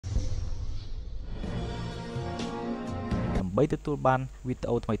ដើម្បីទទួលបានវីដេ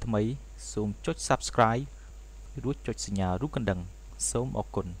អូថ្មីៗសូមចុច Subscribe រួចចុចសញ្ញារូបកណ្ដឹងសូមអរ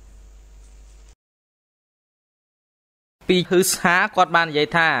គុណពីហឺសាគាត់បាននិយាយ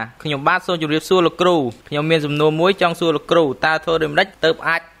ថាខ្ញុំបាទសូមជម្រាបសួរលោកគ្រូខ្ញុំមានសំណួរមួយចង់សួរលោកគ្រូតើធ្វើដូចម្តេចទើប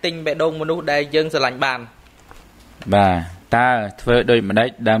អាចទិញបេះដូងមនុស្សដែលយើងស្រឡាញ់បានបាទតើធ្វើដូចម្តេច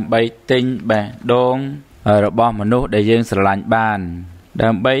ដើម្បីទិញបេះដូងរបស់មនុស្សដែលយើងស្រឡាញ់បានដើ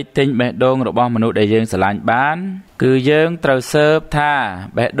ម្បីទិញបេះដូងរបស់មនុស្សដែលយើងស្រឡាញ់បានគឺយើងត្រូវស៊ើបថា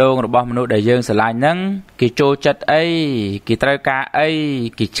បេះដូងរបស់មនុស្សដែលយើងស្រឡាញ់ហ្នឹងគេចូលចិត្តអីគេត្រូវការអី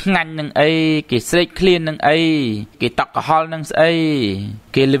គេឆ្ងាញ់នឹងអីគេស្រេកឃ្លាននឹងអីគេតក់កុហលនឹងស្អី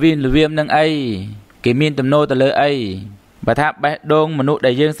គេលវៀនលវៀមនឹងអីគេមានទំនោរទៅលើអីបើថាបេះដូងមនុស្ស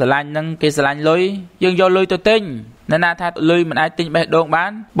ដែលយើងស្រឡាញ់ហ្នឹងគេស្រឡាញ់លុយយើងយកលុយទៅទិញណាថាលុយមិនអាចទិញបេះដូងបា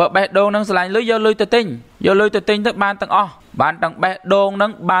នបើបេះដូងហ្នឹងស្រឡាញ់លុយយកលុយទៅទិញទៅបានទាំងអស់បានទាំងបេះដូងហ្នឹ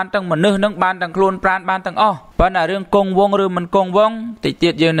ងបានទាំងមនុស្សហ្នឹងបានទាំងខ្លួនប្រាណបានទាំងអស់ប៉ុន្តែរឿងគង់វងឬមិនគង់វងតិចទៀ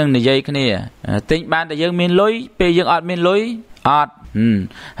តយើងនឹងនិយាយគ្នាទិញបានតែយើងមានលុយពេលយើងអត់មានលុយអត់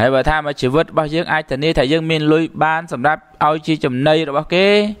ហើយបើថាមកជីវិតរបស់យើងអាចធានាថាយើងមានលុយបានសម្រាប់ឲ្យជាចំណីរបស់គេ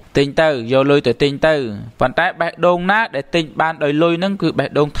ទិញទៅយកលុយទៅទិញទៅប៉ុន្តែបេះដូងណាដែលទិញបានដោយលុយហ្នឹងគឺបេះ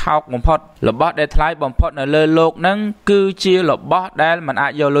ដូងថោកបំផុតរបស់ដែលថ្លៃបំផុតនៅលើโลกហ្នឹងគឺជារបស់ដែលមិនអា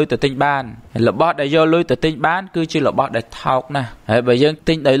ចយកលុយទៅទិញបានរបស់ដែលយកលុយទៅទិញបានគឺជារបស់ដែលថោកណាស់ហើយបើយើង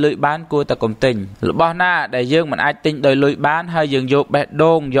ទិញដោយលុយបានគួរតែកុំទិញរបស់ណាដែលយើងមិនអាចទិញដោយលុយបានហើយយើងយកបេះ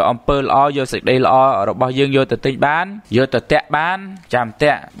ដូងយកអំពើល្អយកសេចក្តីល្អរបស់យើងយកទៅទិញបានយកទៅតាក់បានចាំ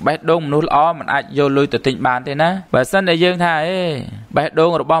តាក់បេះដូងមនុស្សល្អមិនអាចយកលុយទៅទិញបានទេណាបើសិនតែយើងថាបេះដូ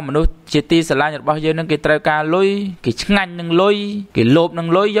ងរបស់មនុស្សជាទីស្រឡាញ់របស់យើងនឹងគេត្រូវការលុយគេឆ្ងាញ់នឹងលុយគេលោភនឹង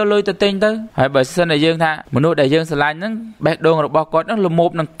លុយយកលុយទៅទិញទៅហើយបើសិនតែយើងថាមនុស្សដែលយើងស្រឡាញ់ហ្នឹងបេះដូងរបស់គាត់ហ្នឹងលមោ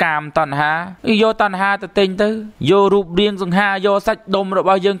បនឹងកាមតណ្ហាយកតណ្ហាទៅទិញទៅយករូបរាងសង្ហាយកសាច់ដុំរប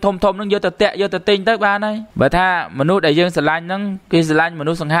ស់យើងធំហ្នឹងយកទៅតាក់យកទៅទិញទៅបានហើយបើថាមនុស្សដែលយើងស្រឡាញ់ហ្នឹងគេស្រឡាញ់ម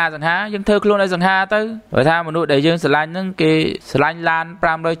នុស្សសង្ហាយើងធ្វើខ្លួនឲ្យសង្ហាទៅបើថាមនុស្សដែលយើងស្រឡាញ់ហ្នឹងគេស្រឡាញ់ឡាន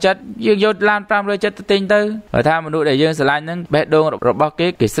570យើងយកឡាន570ទៅទិញទៅបើថាមនុស្សដែលយើងស្រឡាញ់ហ្នឹងបេះដូងរបស់គេ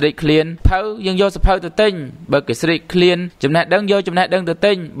ស្រេកឃ្លានភៅយើងយកសភៅទៅទិញបើគេស្រេកឃ្លានចំណេះដឹងយកចំណេះដឹងទៅ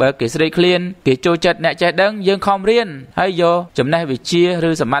ទិញបើគេស្រេកឃ្លានគេចូលចិត្តអ្នកចេះដឹងយើងខំរៀនហើយយកចំណេះវិជ្ជាឬ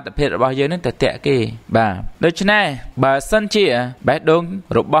សមត្ថភាពរបស់យើងនឹងទៅតាក់គេបាទដូច្នេះបើសិនជាបេះដូង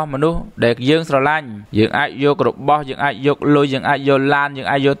របស់មនុស្សដែលយើងស្រឡាញ់យើងអាចយករបស់យើងអាចយកលុយយើងអាចយកឡានយើង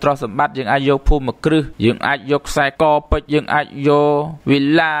អាចយកទ្រព្យសម្បត្តិយើងអាចយកភូមិគ្រឹះយើងអាចយកខ្សែកពេជ្រយើងអាចយកវី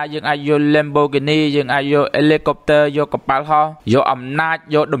ឡាយើងអាចយក Lamborghini យើងអាចយក helicopter យកកប៉ាល់ហោះយកអំណាច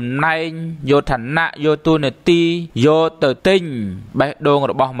យកតំណែងយកឋានៈយកតួនាទីយកទៅទិញបេះដូង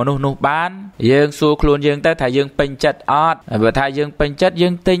របស់មនុស្សនោះបានយើងសួរខ្លួនយើងទៅថាយើងពេញចិត្តអត់បើថាយើងពេញចិត្តយើ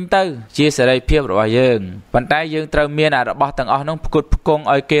ងទិញទៅជាសេរីភាពរបស់យើងប៉ុន្តែយើងត្រូវមានរបស់ទាំងអស់នោះផ្គត់ផ្គង់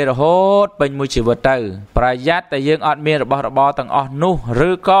ឲ្យគេរហូតពេញមួយជីវិតទៅប្រយ័ត្នតែយើងអត់មានរបស់របរទាំងអស់នោះ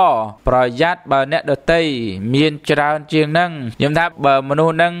ឬក៏ប្រយ័ត្នបើអ្នកដទៃមានច្រើនជាងហ្នឹងខ្ញុំថាបើមនុ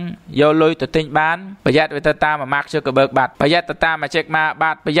ស្សហ្នឹងយកលុយទៅទិញបានប្រយ័ត្នទៅតាមម៉ាក់ជើកបើកបាត់ប្រយ័ត្នទៅតាមម៉ាចេកម៉ា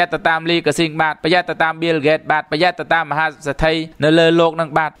បាត់ប្រយ័ត្នទៅតាមលីកាស៊ីងបាត់ប្រយ័ត្នទៅតាម Bill Gates បាត់ប្រយ័ត្នទៅតាមមហាសេដ្ឋីនៅលើโลกហ្នឹង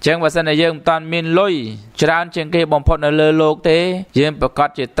បាត់អញ្ចឹងបើសិនតែយើងមិនតាន់មានលុយច្រើនជាងគេបំផុតនៅលើโลกទេយើងប្រកាស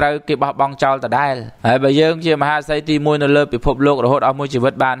ជាត្រូវគេបោះបង់ចោលដដែលហើយបើយើងជាមហាសេដ្ឋីទី1នៅលើពិភពលោករហូតអស់មួយជីវិ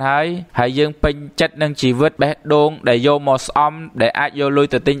តបានហើយយើងពេញចិត្តនឹងជីវិតបេះដូងដែលយកមកស្អំដែលអាចយកលុយ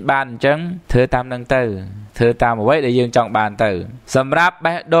ទៅទិញបានអញ្ចឹងធ្វើតាមនឹងទៅធ្វើតាមអ្វីដែលយើងចង់បានទៅសម្រាប់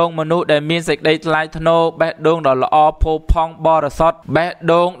បេះដូងមនុស្សដែលមានសេចក្តីថ្លៃថ្នូរបេះដូងដ៏ល្អផូរផង់បរិសុទ្ធបេះ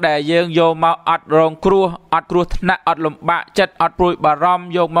ដូងដែលយើងយកមកអត់រងគ្រោះអត់គ្រោះថ្នាក់អត់លំបាកចិត្តអត់ព្រួយបារម្ភ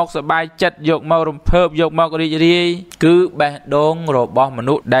យកមកសប្បាយចិត្តយកមករំភើបយកមករីករាយគឺបេះដូងរបស់ម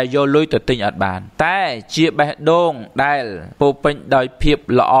នុស្សដែលយកលុយទៅទិញអត់បានតែជាបេះដូងដែលពោពេញដោយភាព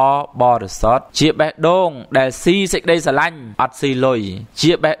ល្អបរិសុទ្ធជាបេះដូងដែលស៊ីសេចក្តីស្រឡាញ់អត់ស៊ីលុយ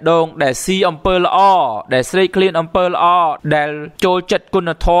ជាបេះដូងដែលស៊ីអំពើល្អដែលស្រេកឃ្លានអំពើល្អដែលចូលចិត្តគុណ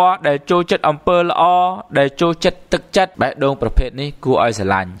ធម៌ដែលចូលចិត្តអំពើល្អដែលចូលចិត្តទឹកចិត្តបេះដូងប្រភេទនេះគួរឲ្យស្រ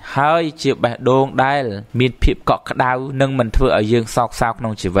ឡាញ់ហើយជាបេះដូងដែលមានភាពកក់ក្ដៅនិងមិនធ្វើឲ្យយើងសោកសៅក្នុ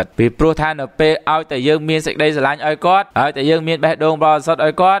ងជីវិតពីព្រោះថានៅពេលឲ្យតែយើងមានសេចក្តីស្រឡាញ់ឲ្យគាត់ឲ្យតែយើងមានបេះដូងបរិសុទ្ធ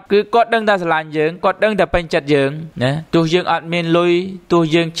ឲ្យគាត់គឺគាត់ដឹងតែស្រឡាញ់យើងគាត់ដឹងតែពេញចិត្តយើងណាទោះយើងអត់មានលុយទោះ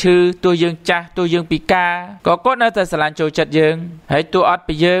យើងឈឺទោះយើងចាស់ទោះយើងពិការក៏គាត់នៅតែស្រឡាញ់ចូលចិត្តយើងហើយទោះអត់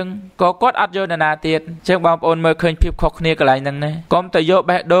ពីយើងក៏គាត់អត់យកនរណាទៀតអញ្ចឹងបងប្អូនមើលឃើញភាពខុសគ្នាកន្លែងហ្នឹងណាកុំតែយក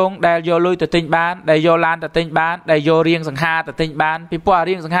បេះដូងដែលយកលុយទៅទិញបានដែលយកឡានទៅទិញបានដែលយករៀងសង្ហាទៅទិញបានពីព្រោះអា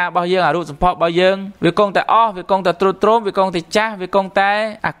រៀងសង្ហារបស់យើងអារូបសម្ផស្សរបស់យើងវាគង់តែអស់វាគង់តែទ្រុឌទ្រោមវាគង់តែចាស់វាគង់តែ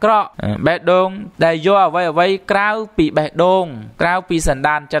អាក្រក់ bẻ đôn đại do ở vậy krau bị bẻ đôn krau bị sần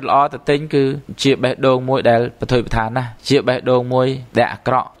đan chặt lọ tự tính cứ chia bẻ đôn môi đại thời thản na chia bẻ đôn môi đại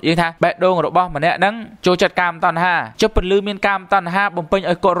cọ yên tha bẻ đôn rồi bao mà nè nắng cho chặt cam tòn ha cho phần lư miên cam tòn ha bồng pin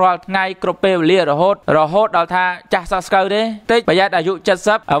ở cột roi ngay cột pe lia rồi hốt đào tha chặt sao sờ đấy tích bây giờ đại dụ chặt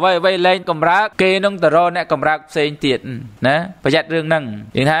sấp ở vậy lên cầm rác kê nông tờ rô nè cầm rác xây tiền nè bây giờ riêng nâng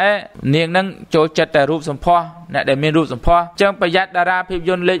yên thế niềng nâng cho chặtแต่รูปสมพอเนี่ยได้มีรูปสมพอจังประหยัดดาราภาพย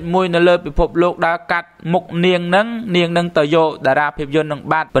นตร์เล็กมวยนั่นเลยไปพบโลกดากัดมุกเนียงนั่งต่อโยดาราภาพยนตร์นั่ง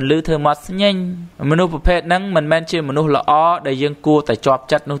บาดเป็นลือเธอมาสิยิ่งมนุษย์ประเภทนั่งมันแม่นชื่อมนุษย์ละอ้อได้ยังกูแต่จอบ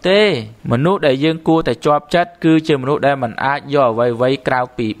จัดนู่นเต้มนุษย์ได้ยังกูแต่จอบจัดคือชื่อมนุษย์ได้มันอาจย่อไว้กราว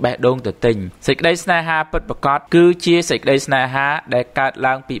ปีแบะดงแต่ติ่งสิกได้สนาฮาเปิดประกอบคือเชียสิกได้สนาฮาได้การล้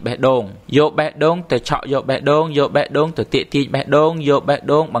างปีแบะดงโยแบะดงแต่เฉาะโยแบะดงโยแบะดงแต่เตะตีแบะดงโยแบะ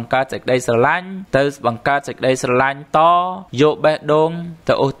ดงบังการสิกได้สลันเตอบังการสิกได้สลันต่อโยแบะดงแ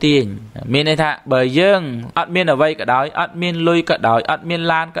ต่โอตีนมีในท่าเบยยังอัดมีนเอาไว้ก็ได้อัดมีนลุยก็ได้อัดมีน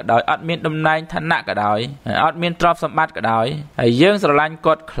ลานก็ได้อัดมีนดำนายธนะก็ได้อัดมีนตรอบสมบัติก็ได้ยังสลันก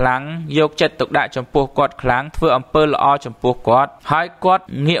ดครั้งโยกจัดตกได้จมปูกดครั้งเพื่ออำเภอละอจมปูกดหายกด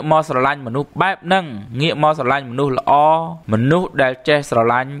เงี่ยมอสลันมนุษย์แบบนั่งเงี่ยมอสลันมนุษย์ละอมนุษย์ได้เจส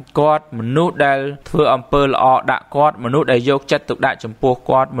ลันกดมนุษย์ได้เพื่ออำเภอละอดะกดมนุษย์ได้โยกจัดตกได้จมปู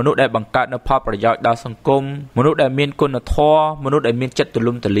กดมนุษย์ได้บังคับนภาพประโยชน์ดาวสังคมมนุษย์ได้มีคุณธรรมมนุษย์ได้มีจัดตุ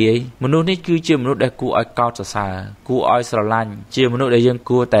ลุมตะเลียมนุษย์นี่คือเชื่อมนุษย์ได้กูอ้อยกอดสากูอ้อยสลันเชื่อมนุษย์ได้ยัง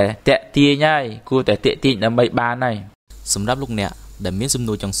กูแต่เตะตีง่ายกูแต่เตะตีนำใบบานnàyสำหรับลูกเนี่ยได้มีสม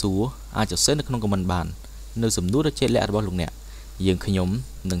นูจังสูอาจจะเส้นในขนมกำมันบานในสมนูได้เจริญរបស់លោកអ្នកយើងខ្ញុំ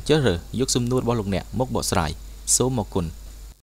នឹងជិះរើសយកសំណួររបស់លោកអ្នកមកបកស្រាយសូមអរគុណ